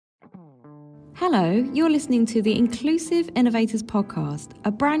Hello, you're listening to the Inclusive Innovators Podcast,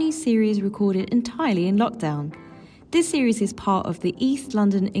 a brand new series recorded entirely in lockdown. This series is part of the East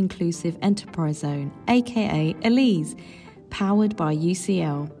London Inclusive Enterprise Zone, aka ELISE, powered by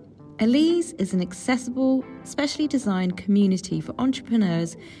UCL. ELISE is an accessible, specially designed community for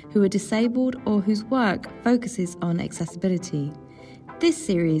entrepreneurs who are disabled or whose work focuses on accessibility. This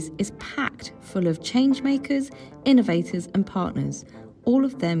series is packed full of change makers, innovators and partners, all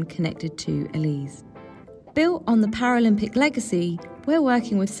of them connected to ELISE. Built on the Paralympic legacy, we're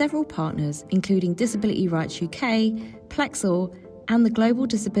working with several partners, including Disability Rights UK, Plexor, and the Global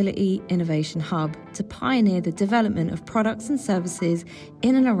Disability Innovation Hub, to pioneer the development of products and services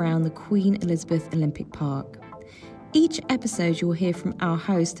in and around the Queen Elizabeth Olympic Park. Each episode you'll hear from our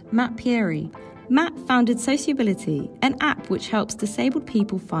host, Matt Pieri. Matt founded Sociability, an app which helps disabled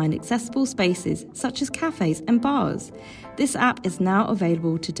people find accessible spaces such as cafes and bars. This app is now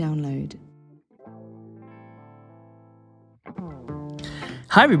available to download.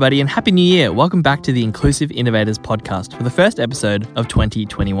 Hi everybody and Happy New Year! Welcome back to the Inclusive Innovators Podcast for the first episode of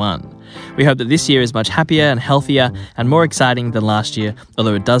 2021. We hope that this year is much happier and healthier and more exciting than last year,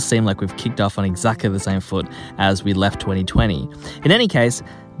 although it does seem like we've kicked off on exactly the same foot as we left 2020. In any case,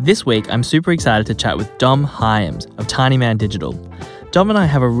 this week I'm super excited to chat with Dom Hyams of Tiny Man Digital. Dom and I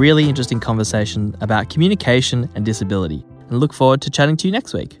have a really interesting conversation about communication and disability, and look forward to chatting to you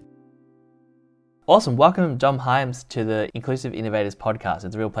next week. Awesome. Welcome, Dom Hyams, to the Inclusive Innovators Podcast.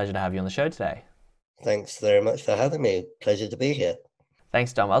 It's a real pleasure to have you on the show today. Thanks very much for having me. Pleasure to be here.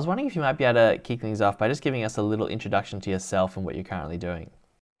 Thanks, Dom. I was wondering if you might be able to kick things off by just giving us a little introduction to yourself and what you're currently doing.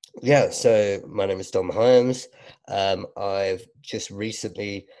 Yeah, so my name is Dom Hyams. I've just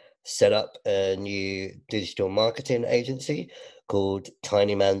recently set up a new digital marketing agency called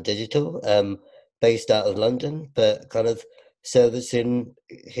Tiny Man Digital, based out of London, but kind of servicing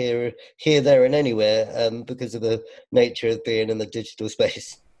here, there, and anywhere because of the nature of being in the digital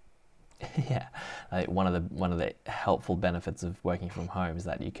space. Yeah, one of the helpful benefits of working from home is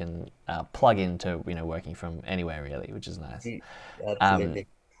that you can plug into working from anywhere really, which is nice. Absolutely.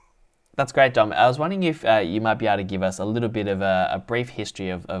 That's great, Dom. I was wondering if you might be able to give us a little bit of a brief history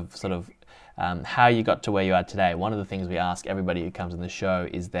of sort of how you got to where you are today. One of the things we ask everybody who comes on the show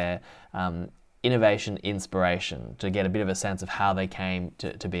is their innovation inspiration, to get a bit of a sense of how they came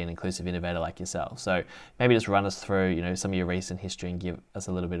to be an inclusive innovator like yourself. So maybe just run us through some of your recent history and give us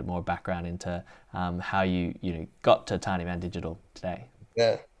a little bit more background into how you got to Tiny Man Digital today.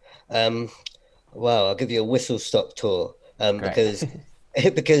 Yeah. Well, I'll give you a whistle-stop tour because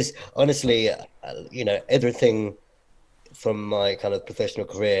honestly, everything from my kind of professional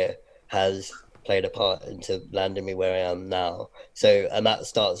career has played a part into landing me where I am now. So, and that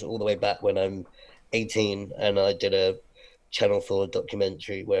starts all the way back when I'm 18 and I did a Channel 4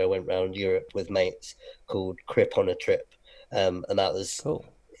 documentary where I went around Europe with mates called Crip on a Trip. And that was cool.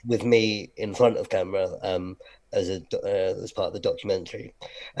 With me in front of camera as part of the documentary.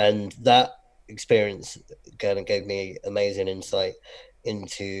 And that experience kind of gave me amazing insight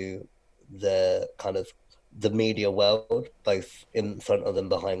into the kind of the media world, both in front of and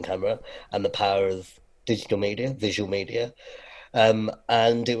behind camera, and the power of digital media, visual media.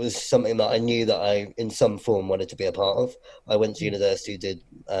 And it was something that I knew that I, in some form, wanted to be a part of. I went to university, did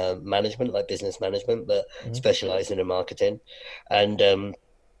management, like business management, but specializing in marketing. And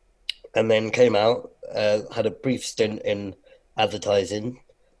then came out, had a brief stint in advertising,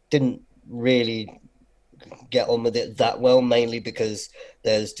 didn't really get on with it that well, mainly because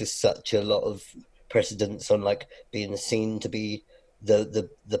there's just such a lot of precedence on like being seen to be the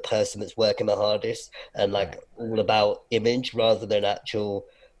person that's working the hardest and like all about image rather than actual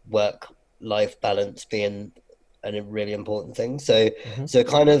work-life balance being a really important thing. So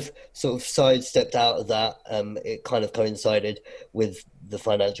kind of sort of sidestepped out of that. It kind of coincided with the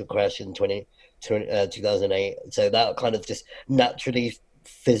financial crash in 2008. So that kind of just naturally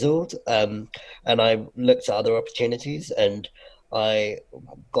fizzled. And I looked at other opportunities and I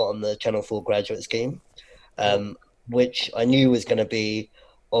got on the Channel 4 graduate scheme, which I knew was going to be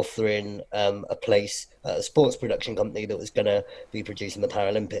offering a place at a sports production company that was going to be producing the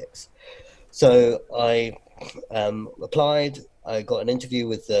Paralympics. So I applied. I got an interview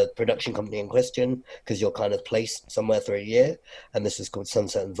with the production company in question because you're kind of placed somewhere for a year, and this was called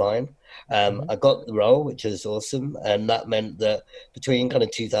Sunset and Vine. I got the role, which is awesome, and that meant that between kind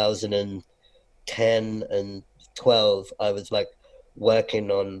of 2010 and 12, I was like working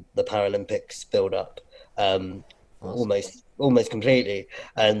on the Paralympics build up almost completely,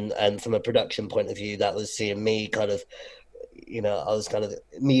 and from a production point of view, that was seeing me kind of I was kind of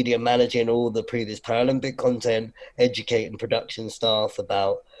media managing all the previous Paralympic content, educating production staff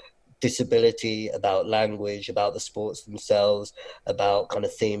about disability, about language, about the sports themselves, about kind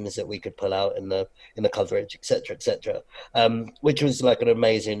of themes that we could pull out in the coverage, etc., which was like an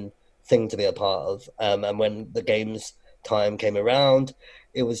amazing thing to be a part of. And when the games time came around,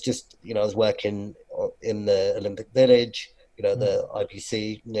 it was just, I was working in the Olympic Village, the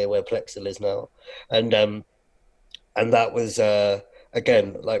IPC near where Plexel is now, and that was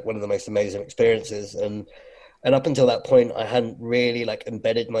again like one of the most amazing experiences. And up until that point, I hadn't really like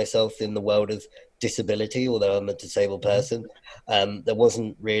embedded myself in the world of disability, although I'm a disabled person. There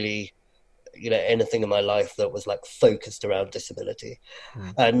wasn't really, anything in my life that was like focused around disability.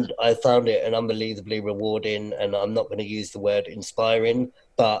 And I found it an unbelievably rewarding, and I'm not going to use the word inspiring,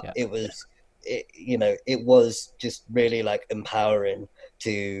 but it was just really like empowering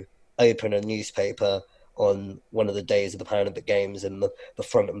to open a newspaper on one of the days of the Paralympic Games and the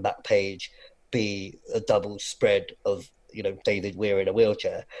front and back page be a double spread of David Weir in a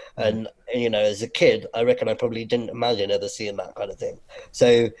wheelchair. And as a kid, I reckon I probably didn't imagine ever seeing that kind of thing.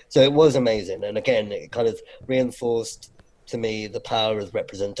 So it was amazing. And again, it kind of reinforced to me the power of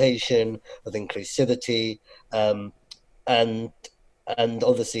representation, of inclusivity, and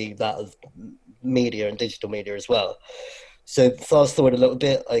obviously that of media and digital media as well. So fast forward a little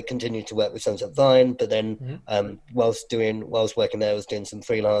bit, I continued to work with Sunset Vine, but then whilst working there, I was doing some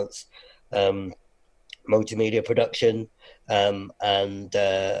freelance multimedia production, and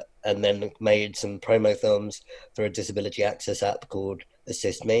then made some promo films for a disability access app called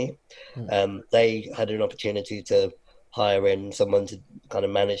Assist Me. They had an opportunity to hire in someone to kind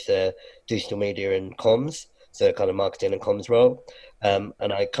of manage their digital media and comms, so kind of marketing and comms role. And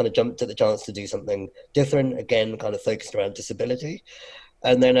I kind of jumped at the chance to do something different, again, kind of focused around disability.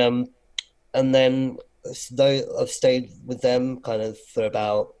 And then though I've stayed with them kind of for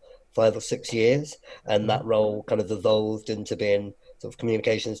about 5 or 6 years, and that role kind of evolved into being sort of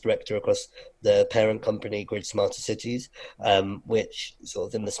communications director across the parent company Grid Smarter Cities, which sort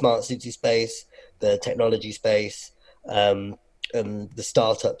of in the smart city space, the technology space, and the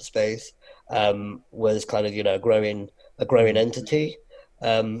startup space, was kind of a growing entity.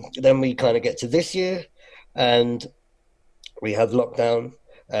 Then we kind of get to this year, and we have lockdown.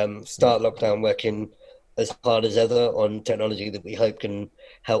 Start lockdown, working as hard as ever on technology that we hope can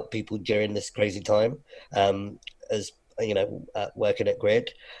help people during this crazy time, as working at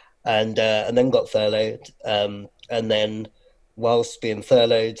Grid, and then got furloughed, and then whilst being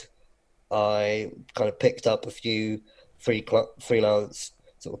furloughed, I kind of picked up a few freelance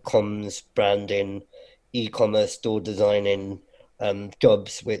sort of comms, branding, e-commerce, store designing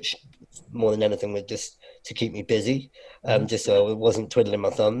jobs, which more than anything were just to keep me busy, just so I wasn't twiddling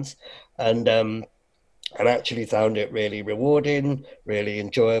my thumbs, and actually found it really rewarding, really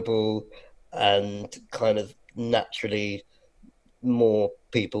enjoyable, and kind of naturally more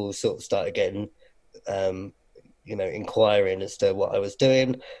people sort of started getting, inquiring as to what I was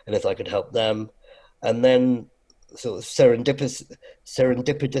doing and if I could help them. And then sort of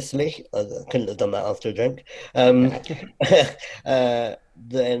serendipitously, I couldn't have done that after a drink, then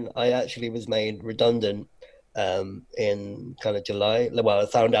I actually was made redundant in kind of July. Well, I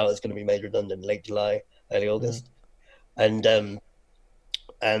found out I was going to be made redundant late July, early August, and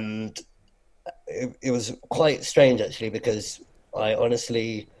it was quite strange actually, because I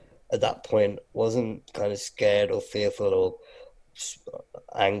honestly at that point wasn't kind of scared or fearful or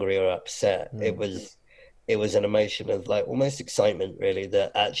angry or upset. It was an emotion of like almost excitement, really,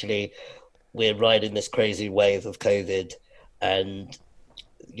 that actually we're riding this crazy wave of COVID, and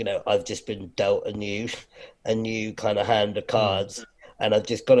I've just been dealt a new kind of hand of cards. And I've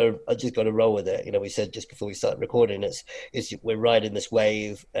just got to roll with it. We said just before we started recording, we're riding this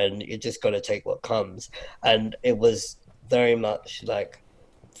wave, and you just got to take what comes. And it was very much like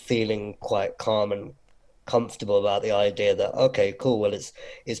feeling quite calm and comfortable about the idea that, okay, cool. Well, it's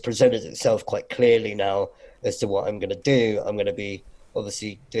presented itself quite clearly now as to what I'm going to do. I'm going to be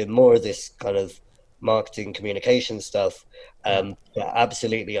obviously doing more of this kind of marketing communication stuff. But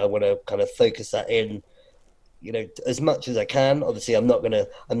absolutely, I want to kind of focus that in, as much as I can. Obviously, I'm not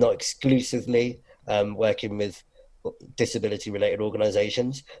exclusively working with disability related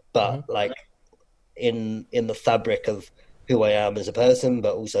organizations, but like in the fabric of who I am as a person,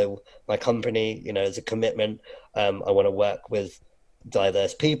 but also my company, as a commitment. I want to work with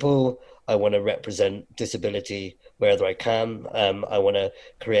diverse people. I want to represent disability wherever I can. I want to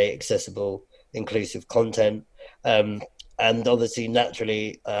create accessible, inclusive content. And obviously,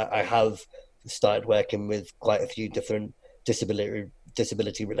 naturally, I have started working with quite a few different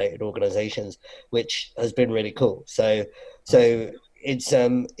disability related organizations, which has been really cool. So it's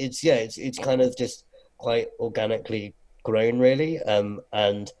kind of just quite organically grown, really.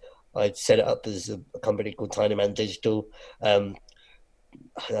 And I set it up as a company called Tiny Man Digital.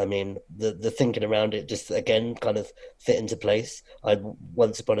 I mean, the thinking around it just again kind of fit into place. I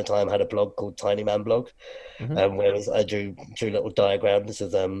once upon a time had a blog called Tiny Man Blog, whereas I drew little diagrams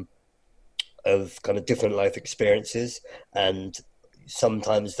of kind of different life experiences, and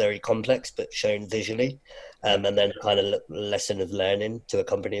sometimes very complex but shown visually, and then kind of lesson of learning to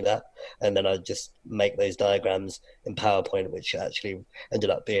accompany that. And then I just make those diagrams in PowerPoint, which actually ended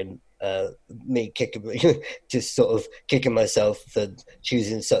up being me kicking, just sort of kicking myself for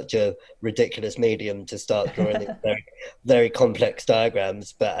choosing such a ridiculous medium to start drawing these very, very complex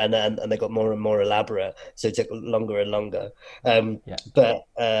diagrams. And they got more and more elaborate, so it took longer and longer. But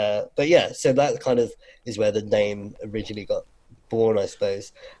yeah, so that kind of is where the name originally got born, I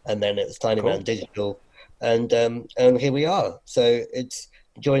suppose. And then it was Tiny Man Digital, and here we are. So it's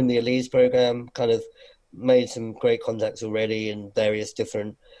joined the Elise program, kind of made some great contacts already in various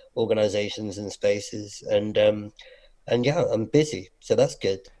different organizations and spaces, and yeah, I'm busy, so that's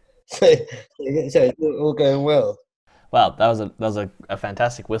good. So it's all going well. Well, that was a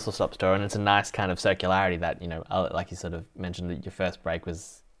fantastic whistle stop story, and it's a nice kind of circularity that, like you sort of mentioned, that your first break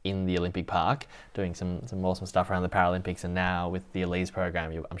was in the Olympic Park doing some awesome stuff around the Paralympics, and now with the Elise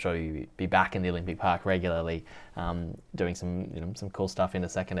program, I'm sure you'll be back in the Olympic Park regularly, doing some cool stuff in the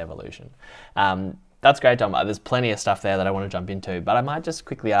second evolution. That's great, Dom. There's plenty of stuff there that I want to jump into, but I might just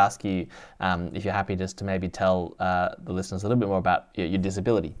quickly ask you if you're happy just to maybe tell the listeners a little bit more about your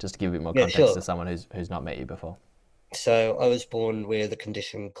disability, just to give a bit more context to someone who's not met you before. So I was born with a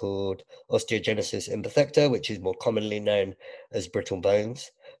condition called osteogenesis imperfecta, which is more commonly known as brittle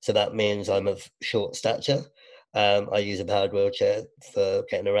bones. So that means I'm of short stature. I use a powered wheelchair for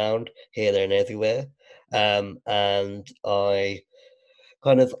getting around here, there, and everywhere. And I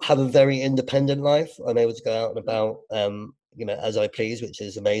kind of have a very independent life. I'm able to go out and about, as I please, which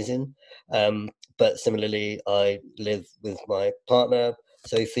is amazing. But similarly, I live with my partner,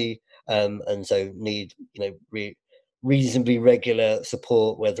 Sophie, and so need, reasonably regular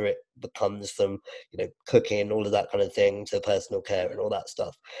support, whether it comes from, cooking, all of that kind of thing, to personal care and all that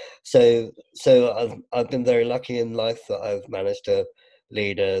stuff. So I've been very lucky in life that I've managed to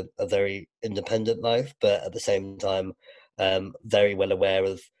lead a very independent life, but at the same time, very well aware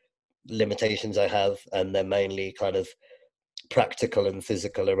of limitations I have, and they're mainly kind of practical and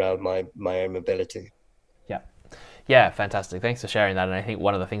physical around my own mobility. Yeah, fantastic. Thanks for sharing that. And I think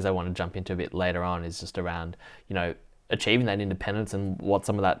one of the things I want to jump into a bit later on is just around, achieving that independence and what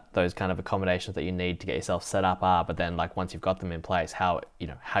some of those kind of accommodations that you need to get yourself set up are. But then, like, once you've got them in place, how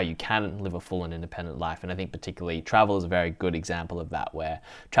you can live a full and independent life. And I think particularly travel is a very good example of that, where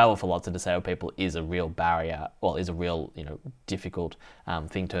travel for lots of disabled people is a real barrier, well, is a real, difficult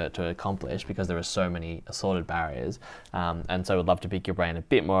thing to accomplish, because there are so many assorted barriers. And so I'd love to pick your brain a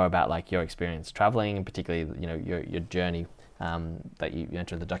bit more about, like, your experience traveling, and particularly, your journey that you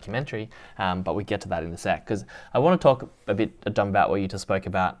entered the documentary, but we get to that in a sec, because I want to talk a bit, Dom, about what you just spoke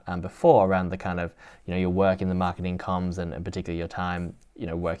about before, around the kind of, your work in the marketing comms, and particularly your time,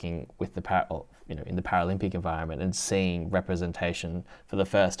 working with in the Paralympic environment, and seeing representation for the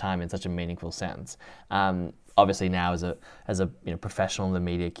first time in such a meaningful sense. Obviously now as a professional in the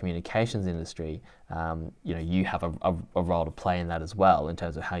media communications industry, you have a role to play in that as well, in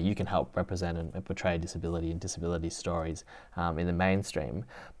terms of how you can help represent and portray disability and disability stories in the mainstream.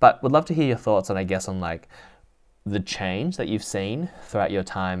 But would love to hear your thoughts on, I guess, on like the change that you've seen throughout your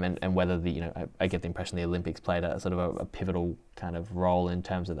time, and whether I get the impression the Olympics played a sort of a pivotal kind of role in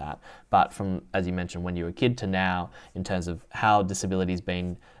terms of that. But from, as you mentioned, when you were a kid to now, in terms of how disability's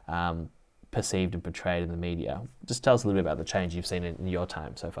been perceived and portrayed in the media. Just tell us a little bit about the change you've seen in your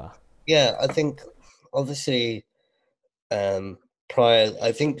time so far. Yeah, I think obviously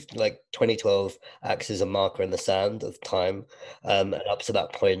I think like 2012 acts as a marker in the sand of time, and up to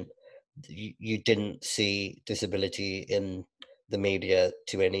that point, you didn't see disability in the media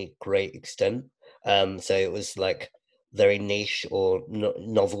to any great extent. So it was like very niche or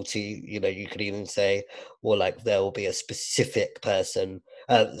novelty, you could even say, or like there will be a specific person,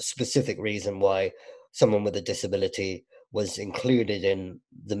 specific reason why someone with a disability was included in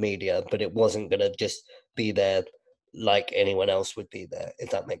the media, but it wasn't going to just be there like anyone else would be there, if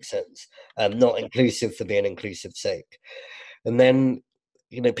that makes sense. Not inclusive for being inclusive sake. And then,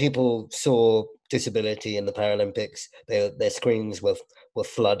 people saw disability in the Paralympics. Their screens were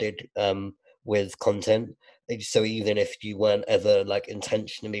flooded with content. So even if you weren't ever like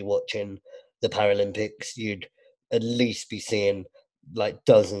intentionally watching the Paralympics, you'd at least be seeing like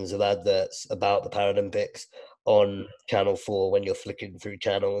dozens of adverts about the Paralympics on Channel 4 when you're flicking through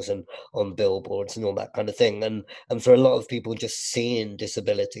channels and on billboards and all that kind of thing. And for a lot of people, just seeing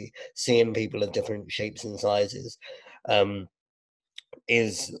disability, seeing people of different shapes and sizes,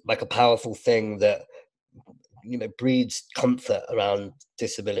 is like a powerful thing that, breeds comfort around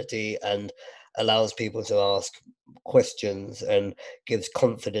disability and allows people to ask questions and gives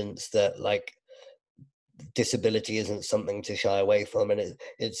confidence that, like, disability isn't something to shy away from, and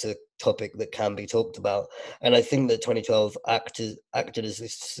it's a topic that can be talked about. And I think that 2012 acted as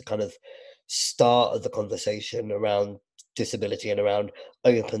this kind of start of the conversation around disability and around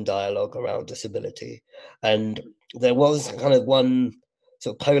open dialogue around disability. And there was kind of one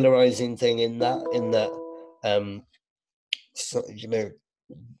sort of polarizing thing in that so,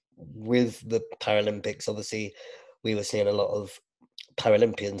 with the Paralympics, obviously we were seeing a lot of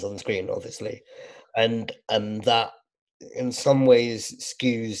Paralympians on screen, obviously, and that in some ways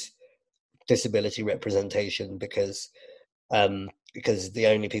skews disability representation, because the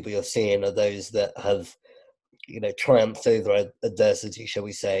only people you're seeing are those that have, triumphed over adversity, shall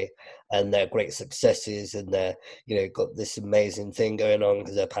we say, and their great successes, and they're, got this amazing thing going on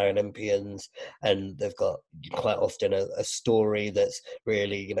because they're Paralympians, and they've got quite often a story that's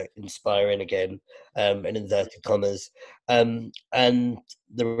really, inspiring again, in inverted commas, and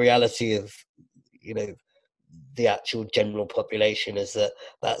the reality of, the actual general population is that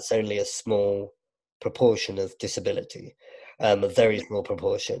that's only a small proportion of disability, a very small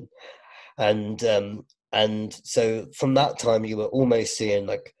proportion. And so from that time, you were almost seeing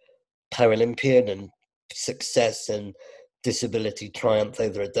like Paralympian and success and disability triumph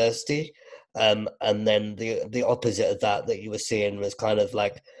over adversity. And then the opposite of that you were seeing was kind of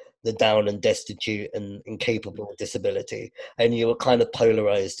like the down and destitute and incapable of disability. And you were kind of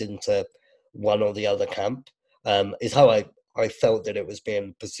polarized into one or the other camp, is how I felt that it was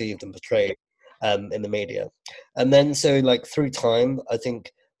being perceived and portrayed, in the media. And then so like through time, I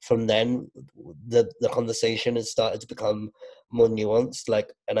think from then the conversation has started to become more nuanced.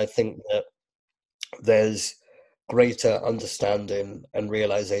 Like, and I think that there's greater understanding and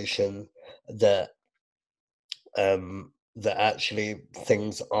realization that that actually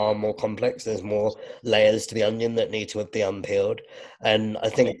things are more complex. There's more layers to the onion that need to be unpeeled. And I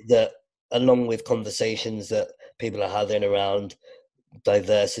think that along with conversations that people are having around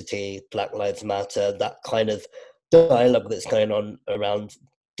diversity, Black Lives Matter, that kind of dialogue that's going on around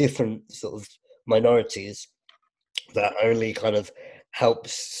different sort of minorities, that only kind of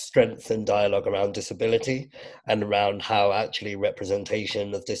helps strengthen dialogue around disability and around how actually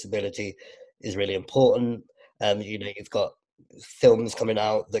representation of disability is really important. You've got films coming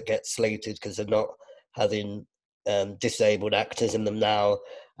out that get slated because they're not having disabled actors in them now,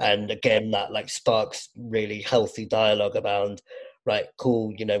 and again that like sparks really healthy dialogue around, right,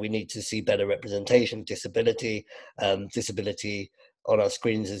 cool, we need to see better representation of disability. Disability on our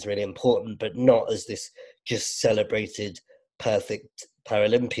screens is really important, but not as this just celebrated perfect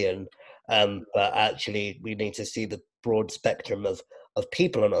Paralympian, but actually we need to see the broad spectrum of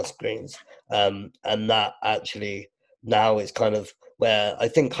people on our screens, and that actually now is kind of where I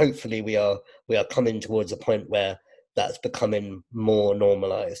think hopefully we are coming towards a point where that's becoming more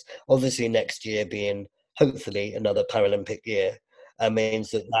normalized. Obviously next year being hopefully another Paralympic year,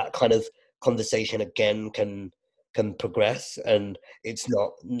 means that kind of conversation again can progress, and it's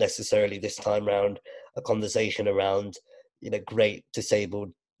not necessarily this time around a conversation around great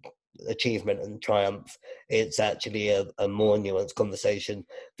disabled achievement and triumph. It's actually a more nuanced conversation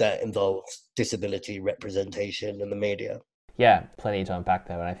that involves disability representation in the media. Yeah, plenty to unpack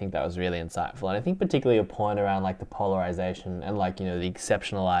there, and I think that was really insightful. And I think particularly your point around like the polarization and like, the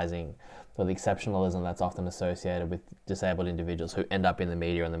exceptionalizing or the exceptionalism that's often associated with disabled individuals who end up in the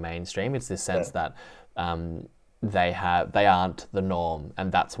media and the mainstream. It's this sense that they aren't the norm,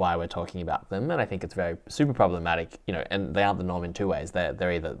 and that's why we're talking about them. And I think it's very super problematic, and they aren't the norm in two ways.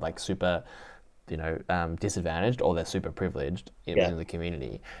 They're either like super disadvantaged, or they're super privileged within the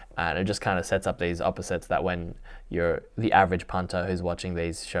community. And it just kind of sets up these opposites that when you're the average punter who's watching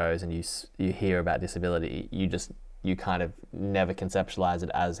these shows and you hear about disability, you kind of never conceptualize it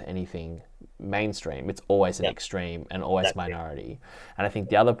as anything mainstream. It's always an extreme and always minority. And I think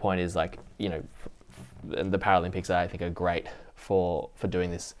the other point is like, the Paralympics I think are great for doing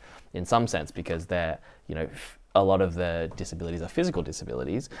this in some sense, because they're, a lot of the disabilities are physical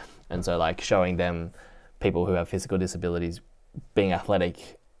disabilities, and so like showing them people who have physical disabilities being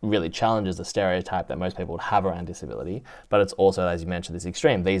athletic really challenges the stereotype that most people would have around disability. But it's also, as you mentioned, this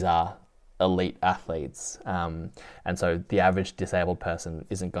extreme. These are elite athletes, and so the average disabled person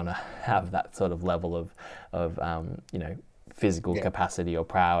isn't going to have that sort of level of physical capacity or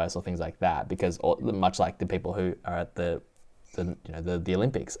prowess or things like that, because much like the people who are at the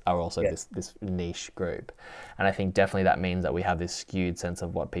Olympics are also this niche group. And I think definitely that means that we have this skewed sense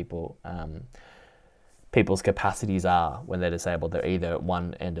of what people's capacities are when they're disabled. They're either at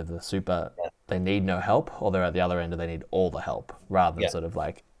one end of the super, they need no help, or they're at the other end and they need all the help, rather than sort of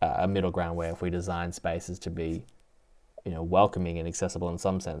like a middle ground where if we design spaces to be, welcoming and accessible in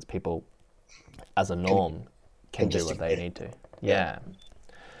some sense, people as a norm can do what they need to. Yeah.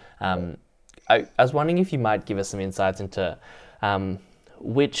 I was wondering if you might give us some insights into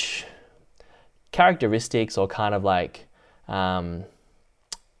which characteristics or kind of like,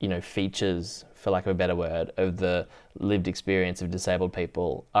 features, for lack of a better word, of the lived experience of disabled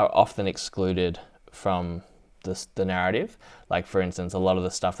people are often excluded from the narrative. Like, for instance, a lot of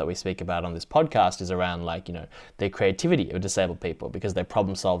the stuff that we speak about on this podcast is around like, the creativity of disabled people because they're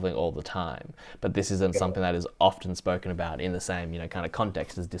problem solving all the time. But this isn't something that is often spoken about in the same, kind of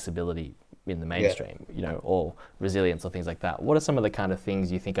context as disability in the mainstream, or resilience or things like that. What are some of the kind of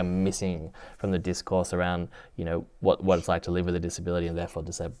things you think are missing from the discourse around, what it's like to live with a disability and therefore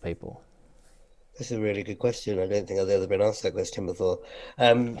disabled people? That's a really good question. I don't think I've ever been asked that question before.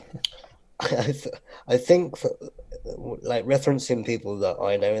 I think like referencing people that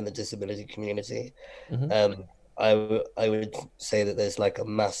I know in the disability community, I would say that there's like a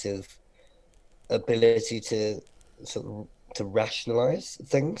massive ability to sort of to rationalize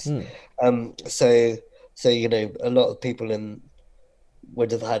things. So a lot of people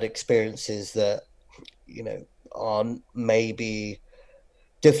would have had experiences that aren't maybe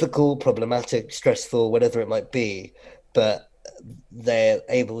difficult, problematic, stressful, whatever it might be, but they're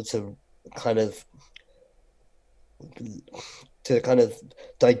able to kind of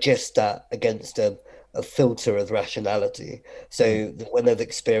digest that against a filter of rationality. So when they've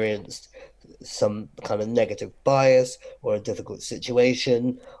experienced some kind of negative bias or a difficult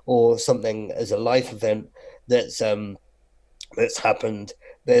situation or something as a life event that's happened,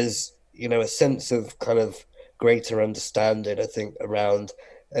 there's a sense of kind of greater understanding, I think, around,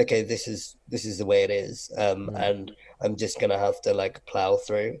 okay, this is the way it is, and I'm just gonna have to like plow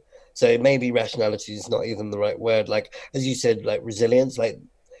through. So maybe rationality is not even the right word. Like, as you said, like resilience, like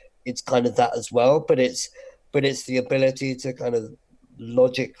it's kind of that as well, but it's the ability to kind of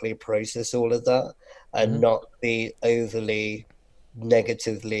logically process all of that and not be overly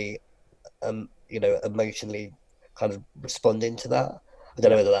negatively, emotionally kind of responding to that. I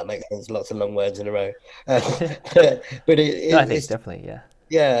don't know whether that makes sense. Lots of long words in a row, but I think definitely,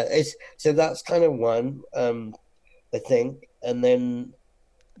 so that's kind of one, I think, and then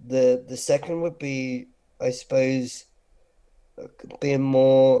the second would be, I suppose, being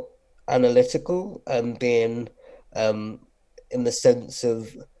more analytical and being in the sense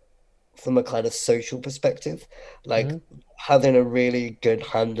of from a kind of social perspective, like having a really good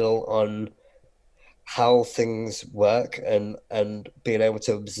handle on how things work and being able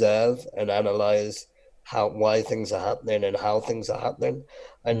to observe and analyze why things are happening and how things are happening.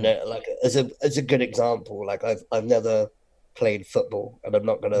 And like as a good example, like I've never played football, and I'm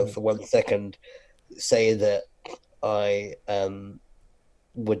not gonna for 1 second say that I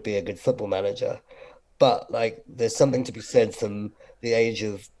would be a good football manager, but like there's something to be said from the age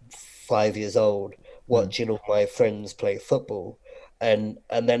of 5 years old watching all my friends play football and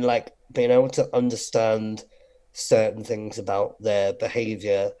then like being able to understand certain things about their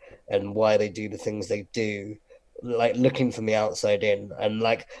behavior and why they do the things they do, like looking from the outside in. And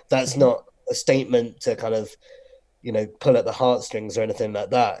like that's not a statement to kind of pull at the heartstrings or anything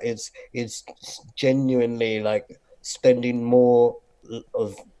like that. It's genuinely like spending more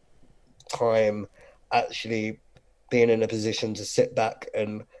of time actually being in a position to sit back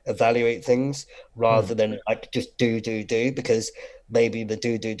and evaluate things rather than like just do, because maybe the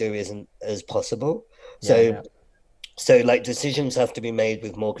do isn't as possible. So like decisions have to be made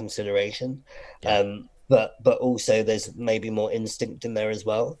with more consideration. But also there's maybe more instinct in there as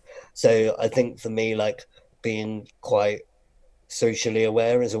well. So I think for me, like being quite socially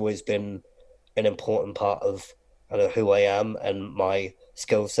aware has always been an important part of kind of who I am and my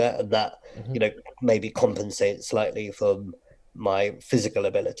skill set, and that maybe compensates slightly from my physical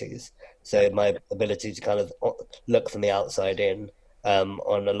abilities. So my ability to kind of look from the outside in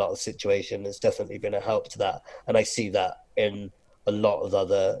on a lot of situations has definitely been a help to that, and I see that in a lot of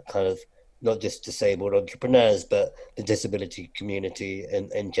other kind of not just disabled entrepreneurs but the disability community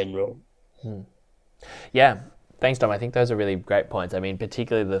in general. Yeah, thanks, Tom. I think those are really great points. I mean,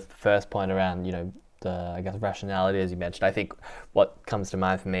 particularly the first point around, the, I guess, rationality, as you mentioned. I think what comes to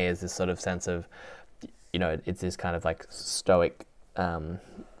mind for me is this sort of sense of, it's this kind of like stoic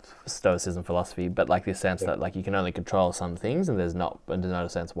stoicism philosophy, but like this sense that like you can only control some things, and there's not a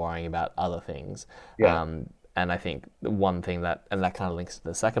sense worrying about other things. Yeah. And I think one thing that kind of links to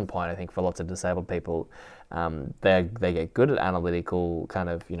the second point, I think for lots of disabled people, they get good at analytical kind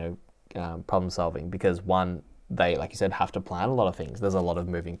of, problem solving, because one, they, like you said, have to plan a lot of things. There's a lot of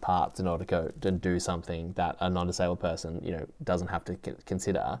moving parts in order to go to do something that a non-disabled person, doesn't have to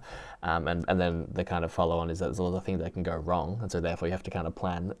consider. And then the kind of follow on is that there's a lot of things that can go wrong. And so therefore you have to kind of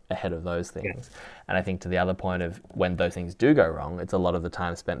plan ahead of those things. Yeah. And I think to the other point of when those things do go wrong, it's a lot of the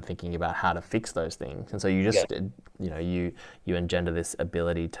time spent thinking about how to fix those things. And so you just, you engender this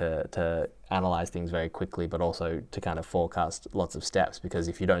ability to analyze things very quickly, but also to kind of forecast lots of steps, because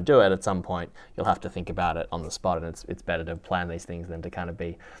if you don't do it, at some point you'll have to think about it on the spot, and it's better to plan these things than to kind of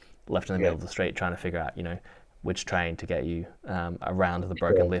be left in the middle of the street trying to figure out, which train to get you around the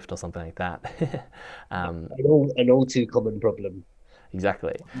broken lift or something like that. An all too common problem.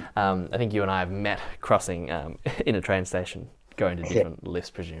 Exactly. I think you and I have met crossing in a train station, going to different lifts,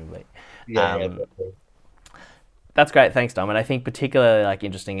 presumably. That's great. Thanks, Dom. And I think particularly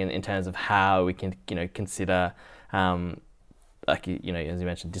interesting in terms of how we can, consider, as you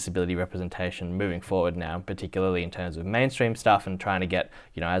mentioned, disability representation moving forward now, particularly in terms of mainstream stuff, and trying to get,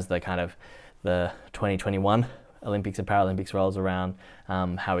 as the kind of the 2021 Olympics and Paralympics rolls around,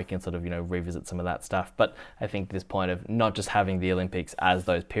 how we can sort of, revisit some of that stuff. But I think this point of not just having the Olympics as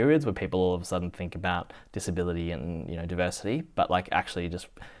those periods where people all of a sudden think about disability and, diversity, but actually just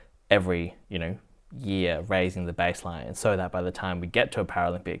every, year raising the baseline, and so that by the time we get to a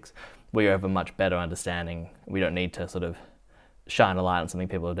Paralympics, we have a much better understanding. We don't need to sort of shine a light on something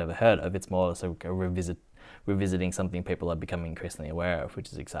people have never heard of. It's more so revisiting something people are becoming increasingly aware of,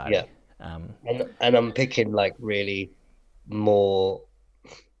 which is exciting. Yeah. And I'm picking really more,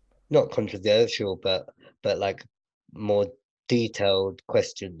 not controversial, but more detailed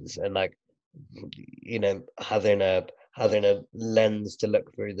questions, and having a lens to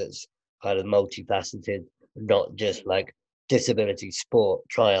look through that's kind of multifaceted, not just disability, sport,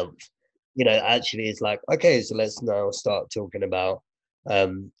 triumph. Actually it's okay, so let's now start talking about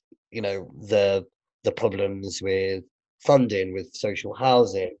the problems with funding, with social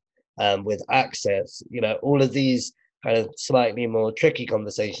housing, with access, all of these kind of slightly more tricky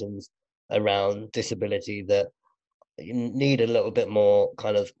conversations around disability that you need a little bit more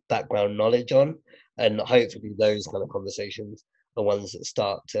kind of background knowledge on. And hopefully those kind of conversations are ones that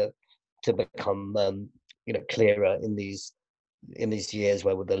start to become clearer in these years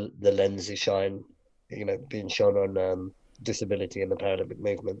where the lens is being shone on disability and the Paralympic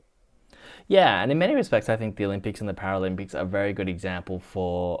movement. Yeah, and in many respects, I think the Olympics and the Paralympics are a very good example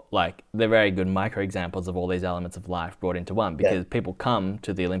for, they're very good micro examples of all these elements of life brought into one, because people come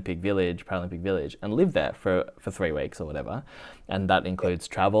to the Paralympic Village, and live there for 3 weeks or whatever. And that includes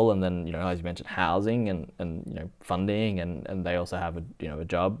travel, and then, as you mentioned, housing and funding, and they also have a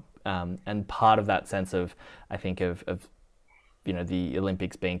job. And part of that sense of, I think, of the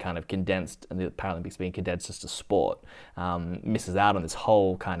Olympics being kind of condensed and the Paralympics being condensed just to sport, misses out on this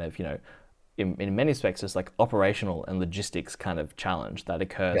whole kind of, in many respects, just operational and logistics kind of challenge that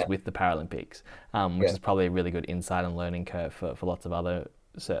occurs with the Paralympics, which is probably a really good insight and learning curve for lots of other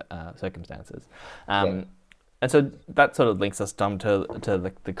circumstances. And so that sort of links us, Tom,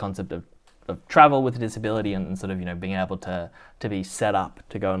 to the concept of travel with a disability, and sort of being able to be set up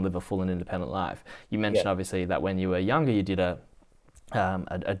to go and live a full and independent life. You mentioned obviously that when you were younger you did a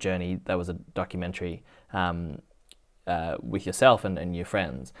journey that was a documentary with yourself and your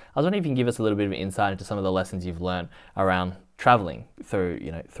friends. I was wondering if you can give us a little bit of insight into some of the lessons you've learned around traveling through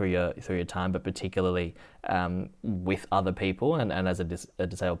your time, but particularly with other people and as a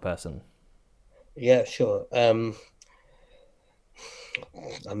disabled person. Yeah, sure.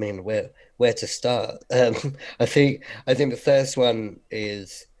 I mean, where to start? I think the first one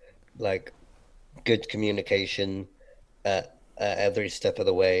is good communication at every step of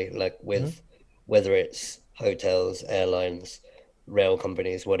the way, with whether it's hotels, airlines, rail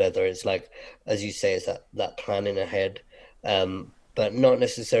companies, whatever. It's as you say, it's that planning ahead, but not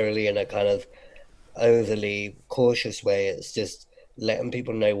necessarily in a kind of overly cautious way. It's just letting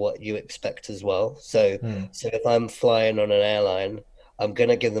people know what you expect as well. So if I'm flying on an airline, I'm going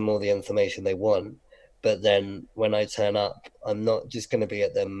to give them all the information they want, but then when I turn up, I'm not just going to be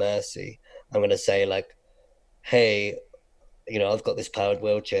at their mercy. I'm going to say hey, I've got this powered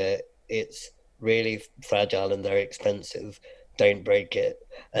wheelchair. It's really fragile and very expensive. Don't break it.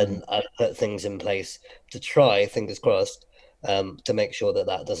 And I put things in place to try, fingers crossed, to make sure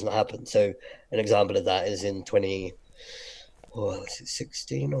that doesn't happen. So an example of that is in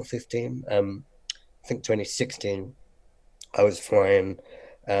 2016 or 15? I think 2016, I was flying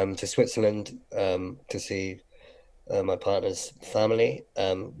to Switzerland to see my partner's family,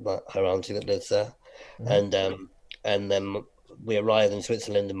 her auntie that lives there, and then we arrive in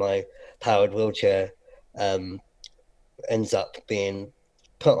Switzerland, and my powered wheelchair ends up being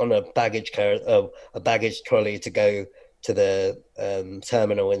put on a a baggage trolley to go to the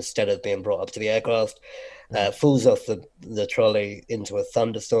terminal instead of being brought up to the aircraft. Falls off the trolley into a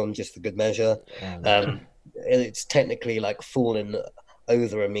thunderstorm just for good measure. It's technically like fallen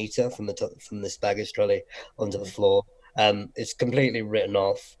over a meter from the top, from this baggage trolley onto the floor. It's completely written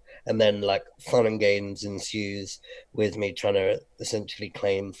off, and then like fun and games ensues with me trying to essentially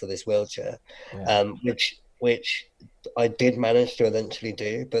claim for this wheelchair, which I did manage to eventually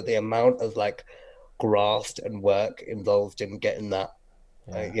do, but the amount of like graft and work involved in getting that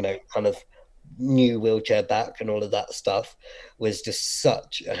kind of new wheelchair back and all of that stuff was just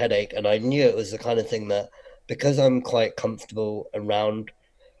such a headache. And I knew it was the kind of thing that, because I'm quite comfortable around,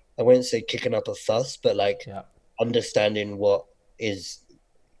 I won't say kicking up a fuss, but like understanding what is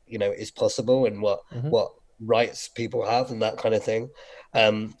possible and what rights people have and that kind of thing.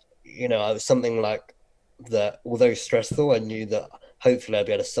 I was something like that, although stressful, I knew that hopefully I'd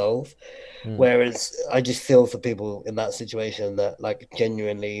be able to solve. Whereas I just feel for people in that situation that like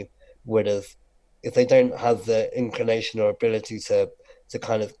genuinely would have, if they don't have the inclination or ability to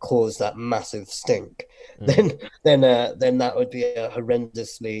kind of cause that massive stink, then that would be a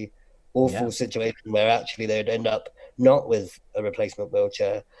horrendously awful situation where actually they'd end up not with a replacement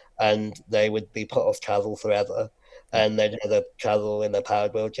wheelchair, and they would be put off travel forever, and they'd never travel in their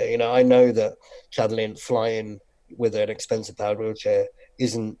powered wheelchair. I know that flying with an expensive powered wheelchair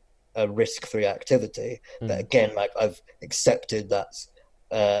isn't a risk-free activity, but again, like I've accepted that's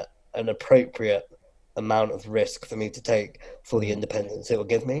an appropriate amount of risk for me to take for the independence it will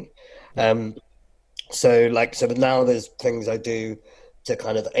give me. So now there's things I do to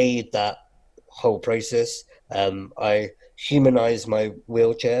kind of aid that whole process. I humanize my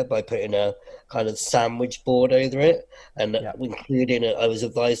wheelchair by putting a kind of sandwich board over it, and including it, I was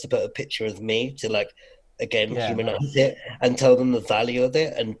advised to put a picture of me to like, again, humanize it and tell them the value of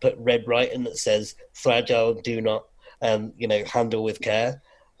it, and put red writing that says fragile, do not handle with care,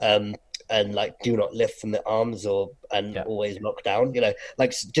 and like do not lift from the arms and always lock down,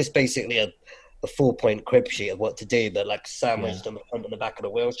 like just basically a 4-point crib sheet of what to do, but like sandwiched on the front and the back of the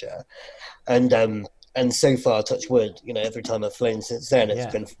wheelchair. And so far, touch wood, every time I've flown since then,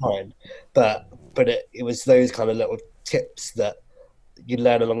 it's been fine. But it was those kind of little tips that you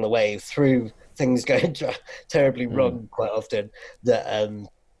learn along the way through things going terribly wrong quite often that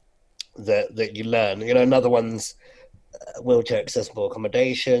you learn. Another one's wheelchair accessible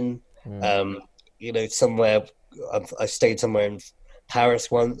accommodation. Somewhere I stayed somewhere in Paris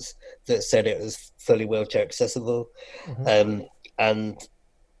once that said it was fully wheelchair accessible, and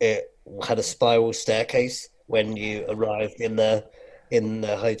it had a spiral staircase when you arrived in the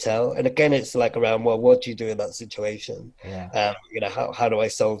hotel. And again, it's like around, well, what do you do in that situation? How do I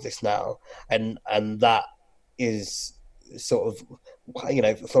solve this now? And that is sort of,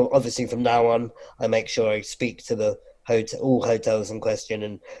 obviously from now on, I make sure I speak to all hotels in question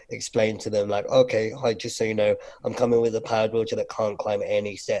and explain to them like, okay, hi, just so you know, I'm coming with a powered wheelchair that can't climb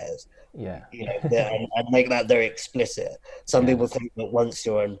any stairs. And make that very explicit. Some people think that once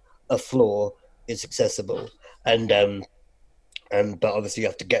you're on a floor, it's accessible, but obviously you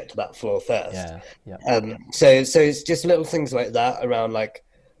have to get to that floor first. So it's just little things like that around like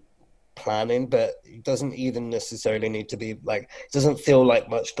planning, but it doesn't even necessarily need to be like, it doesn't feel like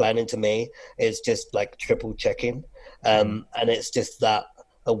much planning to me. It's just like triple checking. And it's just that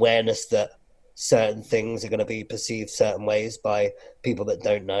awareness that certain things are going to be perceived certain ways by people that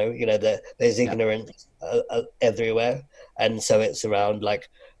don't know, that there's ignorance everywhere. And so it's around like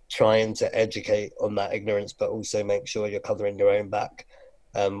trying to educate on that ignorance, but also make sure you're covering your own back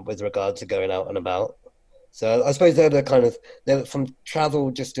with regard to going out and about. So I suppose they're from travel,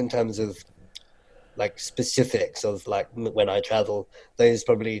 just in terms of like specifics of like when I travel, those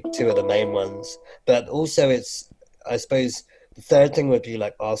probably two of the main ones. But also I suppose the third thing would be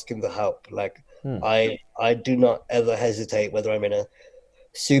like asking for help. Like I do not ever hesitate, whether I'm in a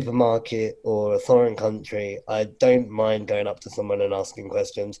supermarket or a foreign country. I don't mind going up to someone and asking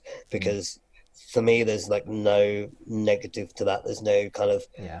questions, because for me, there's like no negative to that. There's no kind of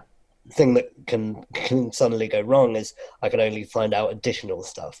thing that can suddenly go wrong. Is I can only find out additional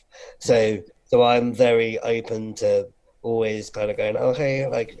stuff. So I'm very open to always kind of going, oh, hey,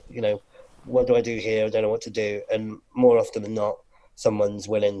 like, what do I do here? I don't know what to do. And more often than not, someone's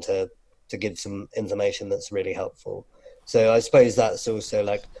willing to give some information that's really helpful. So I suppose that's also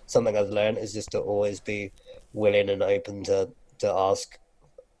like something I've learned, is just to always be willing and open to ask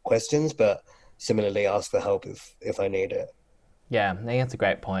questions, but similarly ask for help if I need it. Yeah, I think that's a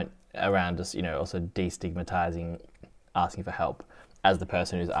great point around just, also destigmatizing asking for help as the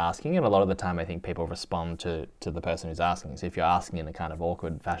person who's asking. And a lot of the time I think people respond to the person who's asking. So if you're asking in a kind of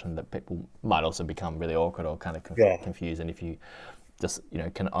awkward fashion, that people might also become really awkward or kind of confused. And if you just,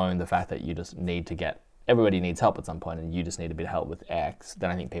 can own the fact that you just need to get, everybody needs help at some point and you just need a bit of help with X,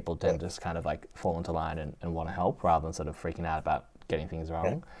 then I think people tend to just kind of like fall into line and want to help rather than sort of freaking out about getting things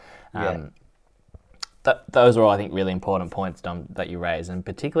wrong. Those are all, I think, really important points, Dom, that you raise, and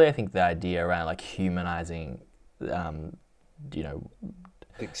particularly I think the idea around like humanizing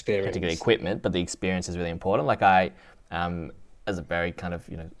experience, particularly equipment, but the experience is really important. Like I, as a very kind of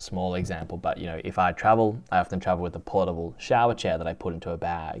small example, but if I travel, I often travel with a portable shower chair that I put into a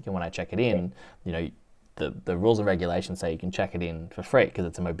bag, and when I check it in, the rules and regulations say you can check it in for free because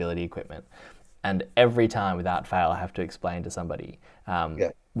it's a mobility equipment, and every time without fail I have to explain to somebody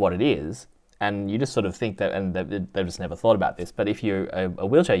what it is, and you just sort of think that, and they've just never thought about this, but if you're a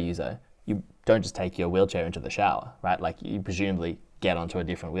wheelchair user, you don't just take your wheelchair into the shower, right? Like you presumably get onto a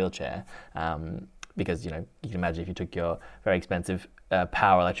different wheelchair, because you can imagine if you took your very expensive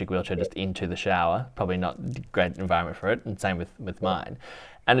power electric wheelchair just into the shower, probably not a great environment for it, and same with mine.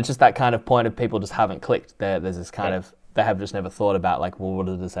 And it's just that kind of point of people just haven't clicked. There's this kind of, they have just never thought about like, well, what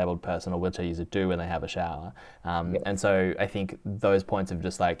does a disabled person or wheelchair user do when they have a shower? And so I think those points of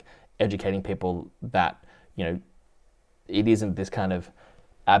just like educating people that, it isn't this kind of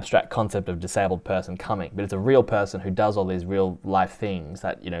abstract concept of disabled person coming, but it's a real person who does all these real life things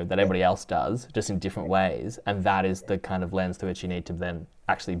that that everybody else does, just in different ways, and that is the kind of lens through which you need to then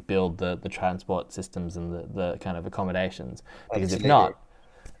actually build the transport systems and the kind of accommodations. Because if not,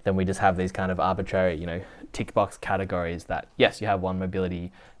 then we just have these kind of arbitrary tick box categories that yes, you have one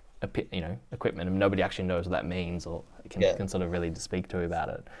mobility equipment and nobody actually knows what that means or can sort of really speak to about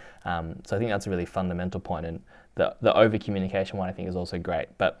it. So I think that's a really fundamental point, and the over communication one I think is also great.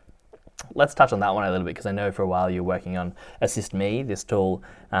 But let's touch on that one a little bit, because I know for a while you're working on Assist Me, this tool,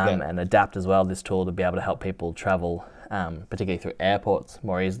 and Adapt as well, this tool to be able to help people travel, particularly through airports,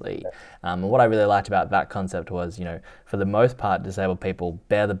 more easily. And what I really liked about that concept was, for the most part, disabled people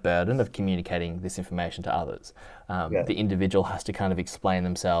bear the burden of communicating this information to others. The individual has to kind of explain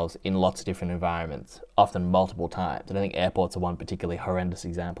themselves in lots of different environments, often multiple times. And I think airports are one particularly horrendous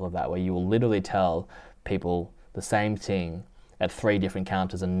example of that, where you will literally tell people the same thing at 3 different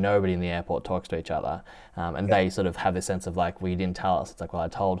counters and nobody in the airport talks to each other. And they sort of have this sense of like, well, you didn't tell us. It's like, well, I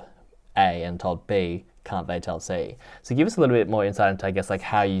told A and told B, can't they tell C? So give us a little bit more insight into, I guess, like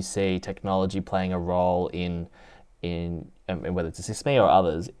how you see technology playing a role in whether it's Assist Me or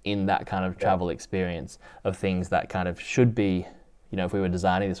others, in that kind of travel experience of things that kind of should be, if we were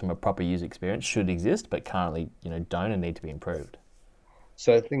designing this from a proper user experience, should exist, but currently, don't and need to be improved.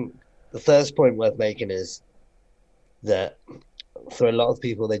 So I think the first point worth making is that for a lot of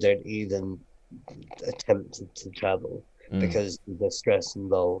people, they don't even attempt to travel because of the stress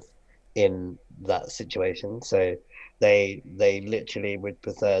involved in that situation. So they literally would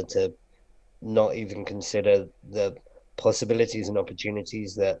prefer to not even consider the possibilities and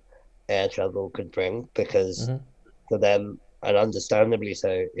opportunities that air travel could bring, because for them, and understandably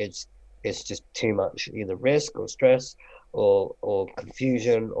so, it's just too much either risk or stress or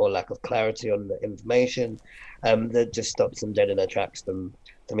confusion or lack of clarity on the information that just stops them dead in their tracks from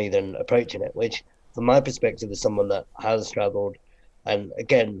even approaching it, which from my perspective as someone that has traveled and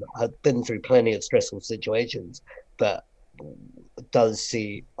again have been through plenty of stressful situations but does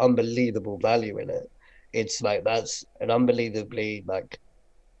see unbelievable value in it, it's like that's an unbelievably like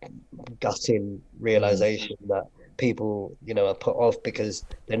gutting realization that people are put off because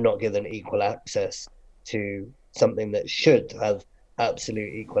they're not given equal access to something that should have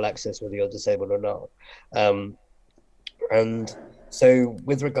absolute equal access whether you're disabled or not. And so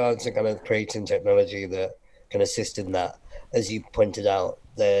with regards to kind of creating technology that can assist in that, as you pointed out,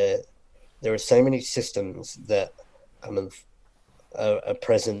 there are so many systems that kind of are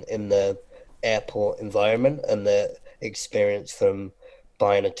present in the airport environment and the experience from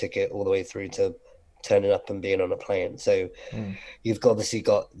buying a ticket all the way through to turning up and being on a plane. So you've obviously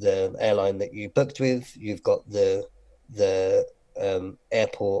got the airline that you booked with, you've got the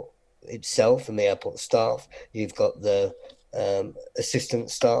airport itself and the airport staff, you've got the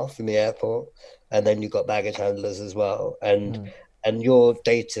assistant staff in the airport, and then you've got baggage handlers as well, and your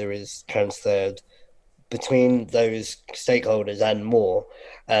data is transferred between those stakeholders and more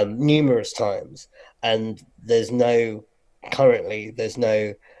numerous times, and there's no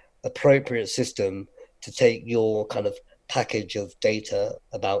appropriate system to take your kind of package of data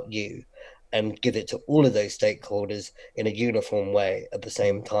about you and give it to all of those stakeholders in a uniform way at the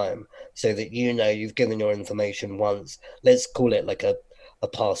same time, so that you've given your information once. Let's call it like a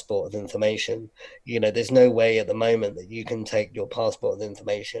passport of information. There's no way at the moment that you can take your passport of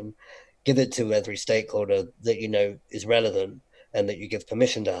information, give it to every stakeholder that is relevant and that you give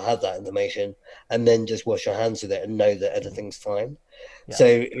permission to have that information, and then just wash your hands with it and know that everything's fine. Yeah.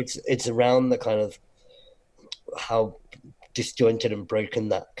 So it's around the kind of how disjointed and broken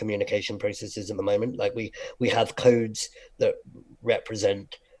that communication process is at the moment. Like we have codes that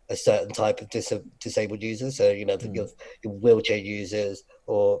represent a certain type of disabled user. So your wheelchair users,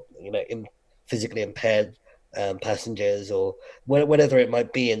 or physically impaired passengers, or whatever it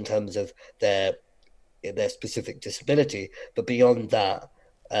might be in terms of their specific disability. But beyond that,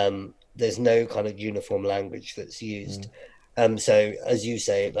 there's no kind of uniform language that's used. So as you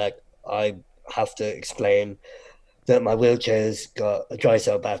say, like, I have to explain that my wheelchair's got a dry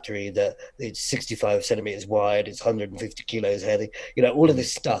cell battery, that it's 65 centimeters wide, it's 150 kilos heavy, all of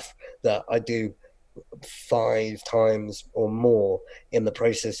this stuff that I do 5 times or more in the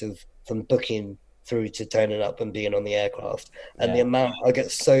process of from booking through to turning up and being on the aircraft. And the amount, I get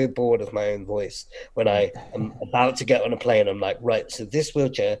so bored of my own voice when I am about to get on a plane. I'm like, right, so this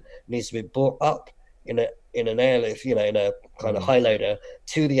wheelchair needs to be brought up in an airlift, in a kind of high loader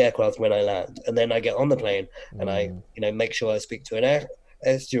to the aircraft when I land. And then I get on the plane and I, make sure I speak to an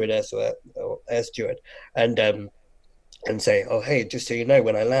air stewardess or air steward and say, oh, hey, just so you know,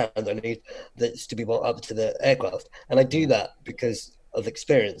 when I land, I need this to be brought up to the aircraft. And I do that because of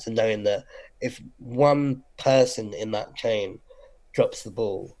experience and knowing that if one person in that chain drops the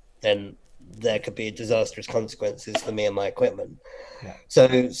ball, then there could be disastrous consequences for me and my equipment. Yeah.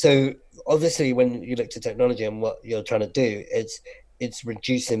 So obviously, when you look to technology and what you're trying to do, it's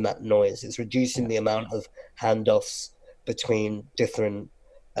reducing that noise. It's reducing the amount of handoffs between different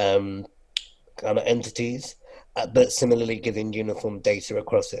kind of entities, but similarly giving uniform data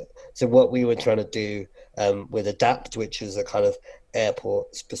across it. So what we were trying to do with ADAPT, which is a kind of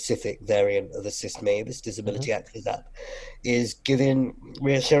airport-specific variant of Assist Me, this disability access app, is giving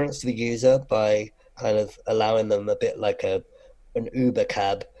reassurance to the user by kind of allowing them a bit like an Uber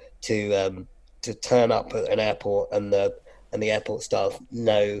cab to turn up at an airport, and the airport staff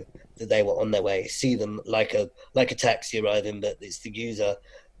know that they were on their way, see them like a taxi arriving, but it's the user,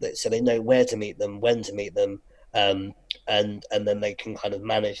 so they know where to meet them, when to meet them, and then they can kind of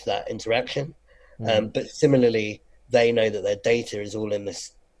manage that interaction. But similarly, they know that their data is all in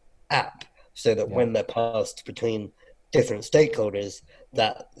this app, so that when they're passed between different stakeholders,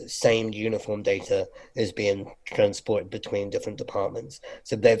 that same uniform data is being transported between different departments.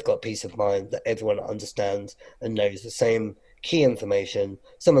 So they've got peace of mind that everyone understands and knows the same key information,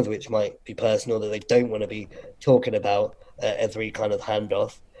 some of which might be personal that they don't want to be talking about every kind of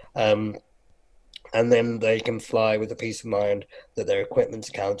handoff. And then they can fly with the peace of mind that their equipment's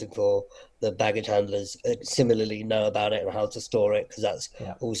accounted for. The baggage handlers similarly know about it and how to store it, because that's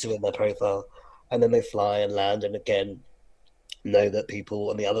also in their profile. And then they fly and land, and again, know that people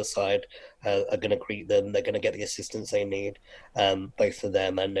on the other side are going to greet them. They're going to get the assistance they need, both for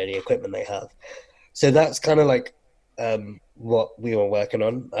them and any equipment they have. So that's kind of like what we were working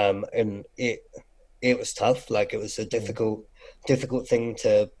on. And it was tough. Like, it was a difficult thing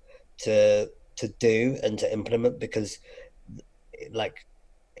to do and to implement, because like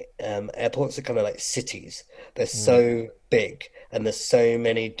airports are kind of like cities. They're so big, and there's so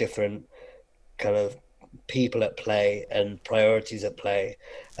many different kind of people at play and priorities at play.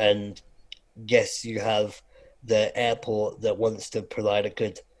 And yes, you have the airport that wants to provide a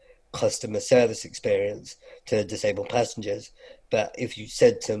good customer service experience to disabled passengers, but if you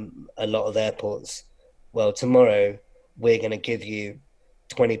said to a lot of airports, well, tomorrow we're going to give you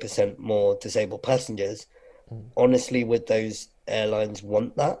 20% more disabled passengers, honestly, would those airlines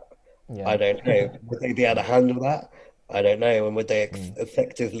want that? I don't know. Would they be able to handle that? I don't know. And would they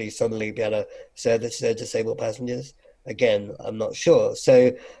effectively suddenly be able to service their disabled passengers? Again, I'm not sure.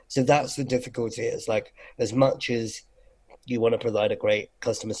 So that's the difficulty. It's like, as much as you want to provide a great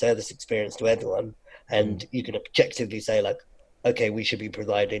customer service experience to everyone, and you can objectively say, like, okay, we should be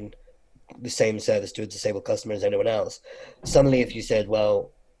providing the same service to a disabled customer as anyone else. Suddenly, if you said,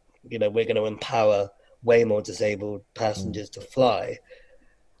 well, we're going to empower way more disabled passengers to fly,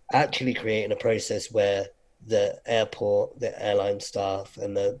 actually creating a process where the airport, the airline staff,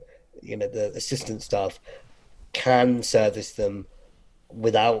 and the assistant staff can service them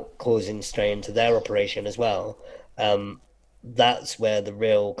without causing strain to their operation as well. That's where the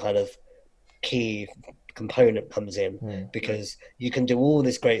real kind of key component comes in, because you can do all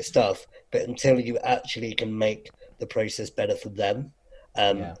this great stuff, but until you actually can make the process better for them,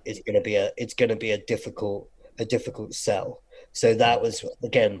 it's going to be a difficult sell. So that was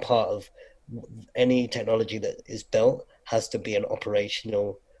again part of any technology that is built has to be an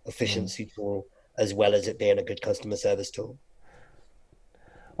operational efficiency tool as well as it being a good customer service tool.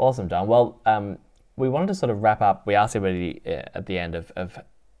 Awesome, Dom. Well, we wanted to sort of wrap up. We asked everybody at the end of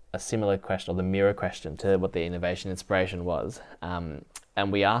a similar question, or the mirror question to what the innovation inspiration was. And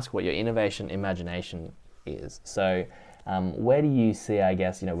we asked what your innovation imagination is. So where do you see, I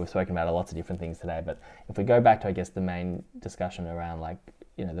guess, we've spoken about lots of different things today, but if we go back to, I guess, the main discussion around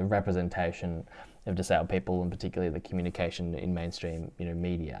the representation of disabled people, and particularly the communication in mainstream,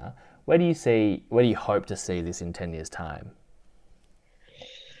 media, where do you hope to see this in 10 years' time?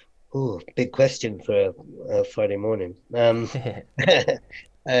 Oh, big question for a Friday morning.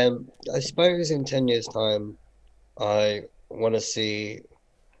 I suppose in 10 years' time, I want to see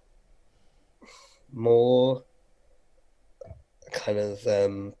more kind of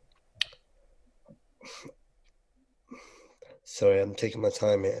sorry, I'm taking my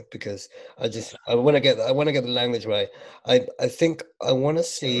time here because I want to get the language right. I think I want to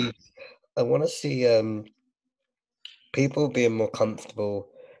see people being more comfortable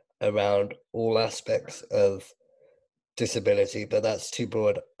around all aspects of disability, but that's too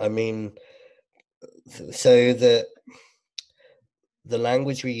broad. I mean, so that the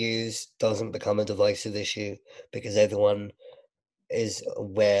language we use doesn't become a divisive issue because everyone is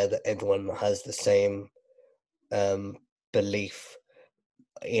aware that everyone has the same belief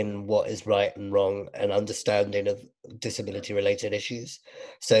in what is right and wrong and understanding of disability related issues.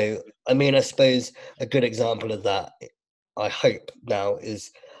 So, I mean, I suppose a good example of that, I hope now,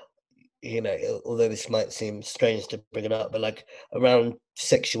 is, although this might seem strange to bring it up, but around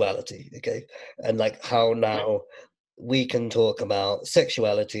sexuality, okay? And how now we can talk about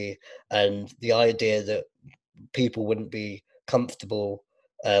sexuality and the idea that people wouldn't be comfortable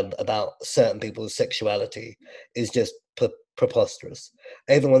about certain people's sexuality is just preposterous.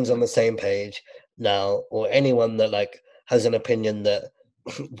 Everyone's on the same page now, or anyone that has an opinion that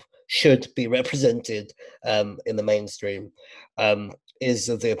should be represented in the mainstream is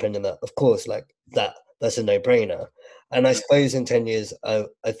of the opinion that, of course, that's a no-brainer. And I suppose in 10 years, I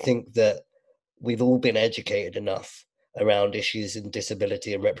think that we've all been educated enough around issues in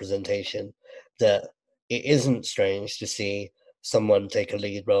disability and representation that it isn't strange to see someone take a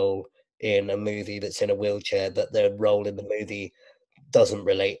lead role in a movie that's in a wheelchair, but their role in the movie doesn't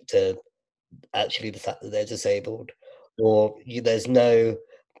relate to actually the fact that they're disabled, or there's no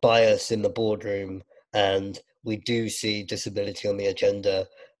bias in the boardroom, and we do see disability on the agenda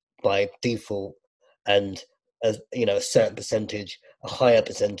by default, and a certain percentage, a higher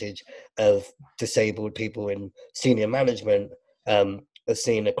percentage of disabled people in senior management are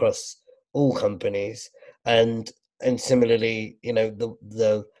seen across all companies, and similarly,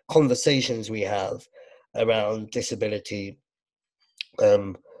 the conversations we have around disability, we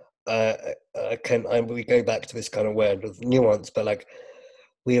go back to this kind of word of nuance, but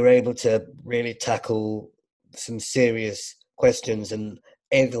we were able to really tackle some serious questions, and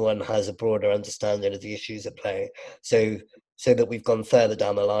everyone has a broader understanding of the issues at play. So that we've gone further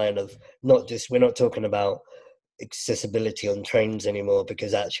down the line of we're not talking about accessibility on trains anymore,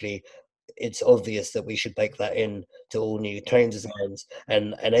 because actually it's obvious that we should bake that in to all new train designs,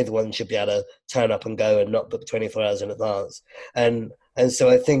 and everyone should be able to turn up and go and not book 24 hours in advance. And so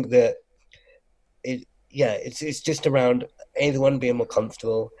I think that it's just around everyone being more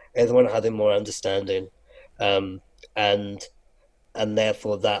comfortable, everyone having more understanding, and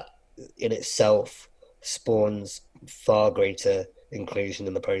therefore that in itself spawns far greater inclusion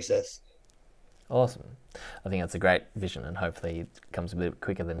in the process. Awesome. I think that's a great vision, and hopefully it comes a bit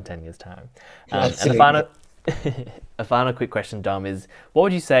quicker than 10 years' time. And a final quick question, Dom, is what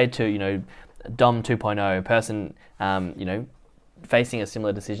would you say to, Dom 2.0, a person, facing a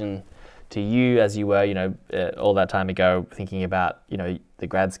similar decision to you as you were, all that time ago, thinking about, the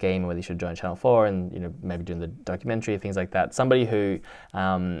grad scheme, whether you should join Channel 4 and, maybe doing the documentary, things like that. Somebody who,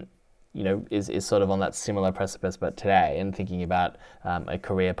 is sort of on that similar precipice, but today, and thinking about a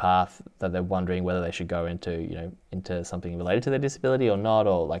career path that they're wondering whether they should go into something related to their disability or not,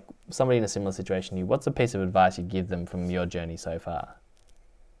 or somebody in a similar situation. What's a piece of advice you'd give them from your journey so far?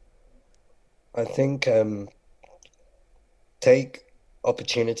 I think take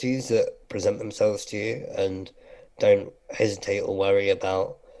opportunities that present themselves to you, and don't hesitate or worry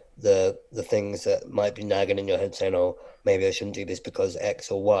about the things that might be nagging in your head saying, oh, maybe I shouldn't do this because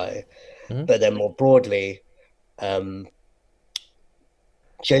X or Y. Mm-hmm. But then more broadly,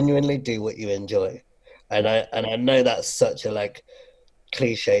 genuinely do what you enjoy. And I know that's such a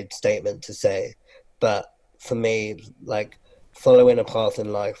cliched statement to say, but for me, following a path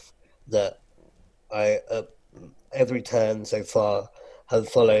in life that I, every turn so far, have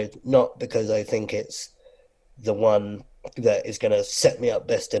followed, not because I think it's the one that is going to set me up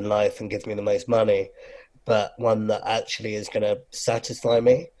best in life and give me the most money, but one that actually is going to satisfy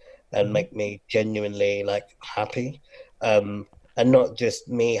me and make me genuinely like happy, and not just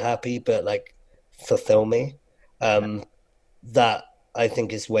me happy, but like fulfill me. That I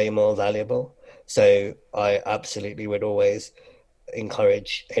think is way more valuable. So I absolutely would always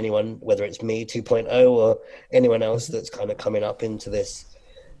encourage anyone, whether it's me 2.0 or anyone else that's kind of coming up into this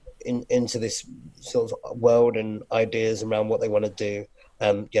into this sort of world and ideas around what they want to do.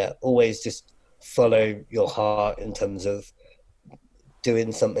 Always just follow your heart in terms of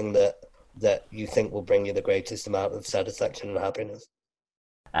doing something that you think will bring you the greatest amount of satisfaction and happiness.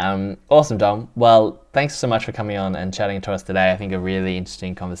 Awesome, Dom. Well, thanks so much for coming on and chatting to us today. I think a really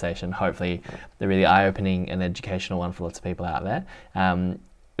interesting conversation, hopefully a really eye-opening and educational one for lots of people out there.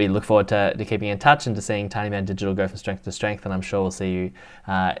 We look forward to keeping in touch and to seeing Tinyman Digital go from strength to strength, and I'm sure we'll see you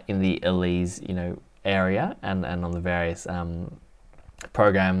in the Elise, area and on the various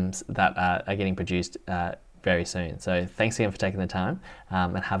programs that are getting produced very soon. So thanks again for taking the time,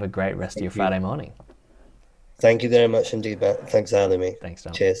 and have a great rest of your Friday morning. Thank you very much indeed, Matt. Thanks for having me. Thanks,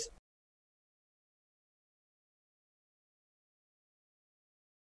 Dom. Cheers.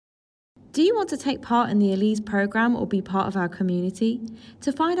 Do you want to take part in the Elise programme or be part of our community?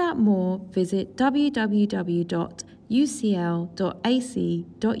 To find out more, visit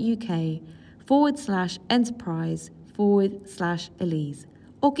www.ucl.ac.uk/enterprise/Elise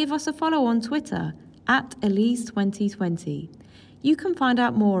or give us a follow on Twitter @Elise2020. You can find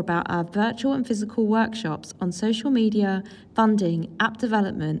out more about our virtual and physical workshops on social media, funding, app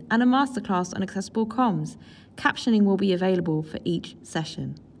development, and a masterclass on accessible comms. Captioning will be available for each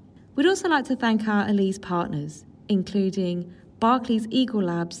session. We'd also like to thank our Elise partners, including Barclays Eagle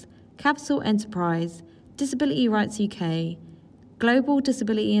Labs, Capital Enterprise, Disability Rights UK, Global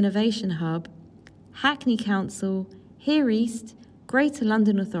Disability Innovation Hub, Hackney Council, Here East, Greater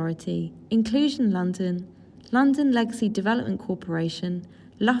London Authority, Inclusion London, London Legacy Development Corporation,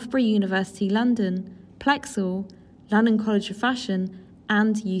 Loughborough University London, Plexel, London College of Fashion,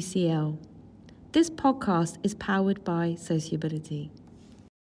 and UCL. This podcast is powered by Sociability.